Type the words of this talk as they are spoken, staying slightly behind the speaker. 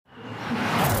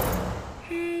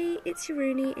it's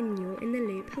Rooney and you're in the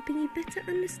Loop, helping you better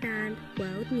understand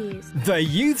world news. The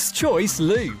Youth's Choice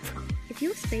Loop. If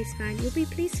you're a space fan, you'll be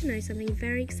pleased to know something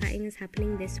very exciting is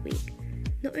happening this week.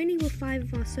 Not only will 5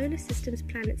 of our solar system's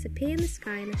planets appear in the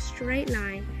sky in a straight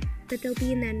line, but they'll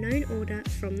be in their known order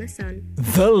from the Sun.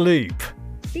 The Loop.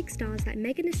 Big stars like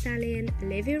Megan Thee Stallion,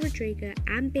 Olivia Rodrigo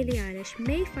and Billie Eilish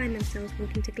may find themselves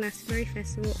walking to Glastonbury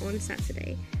Festival on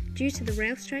Saturday due to the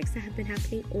rail strikes that have been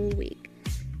happening all week.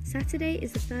 Saturday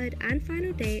is the third and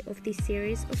final day of the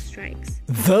series of strikes.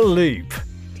 The Loop.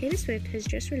 Taylor Swift has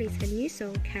just released her new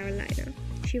song, Carolina.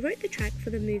 She wrote the track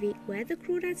for the movie Where the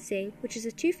Crawdads Sing, which is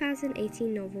a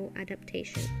 2018 novel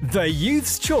adaptation. The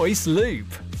Youth's Choice Loop.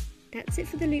 That's it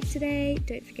for The Loop today.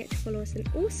 Don't forget to follow us on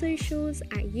all socials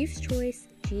at Youth's Choice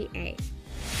GA.